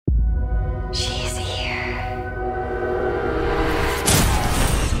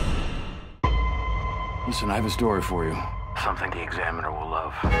Listen, I have a story for you. Something the examiner will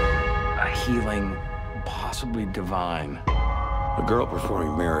love. A healing, possibly divine. A girl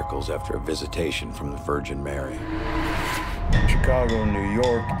performing miracles after a visitation from the Virgin Mary. Chicago, New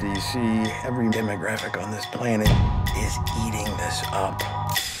York, D.C., every demographic on this planet is eating this up.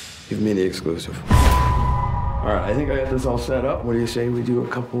 Give me the exclusive. All right, I think I got this all set up. What do you say we do a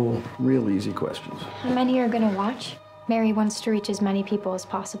couple real easy questions? How many are gonna watch? Mary wants to reach as many people as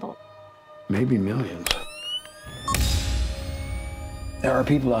possible. Maybe millions. There are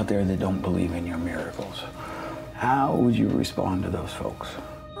people out there that don't believe in your miracles. How would you respond to those folks?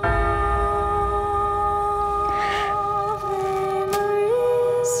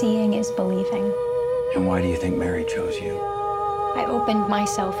 Seeing is believing. And why do you think Mary chose you? I opened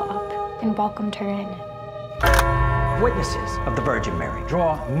myself up and welcomed her in. Witnesses of the Virgin Mary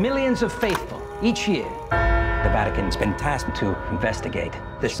draw millions of faithful each year. The Vatican's been tasked to investigate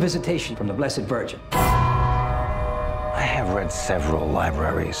this visitation from the Blessed Virgin. I have read several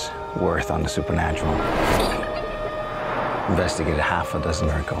libraries worth on the supernatural. Investigated half a dozen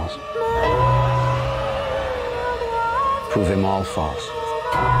miracles. Prove them all false.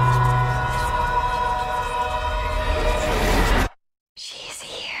 She's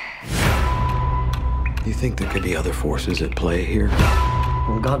here. You think there could be other forces at play here?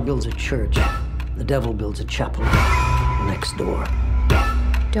 When God builds a church, the devil builds a chapel next door.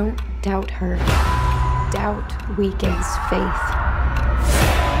 Don't doubt her. Doubt weakens faith.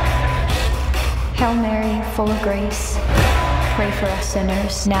 Hail Mary, full of grace, pray for us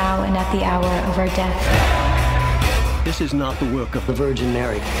sinners, now and at the hour of our death. This is not the work of the Virgin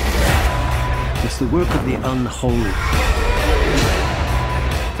Mary. It's the work of the unholy.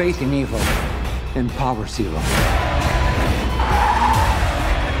 Faith in evil empowers evil.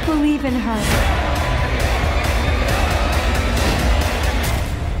 Believe in her.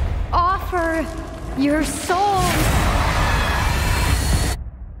 Offer your souls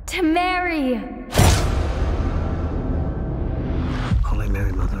to Mary. Holy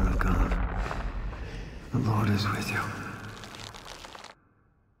Mary, Mother of God, the Lord is with you.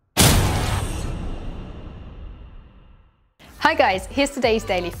 Hi guys, here's today's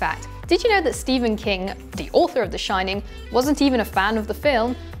Daily Fact. Did you know that Stephen King, the author of The Shining, wasn't even a fan of the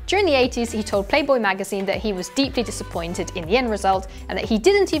film? During the 80s, he told Playboy magazine that he was deeply disappointed in the end result and that he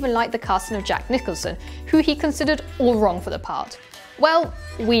didn't even like the casting of Jack Nicholson, who he considered all wrong for the part. Well,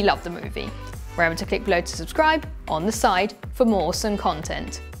 we love the movie. Remember to click below to subscribe on the side for more awesome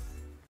content.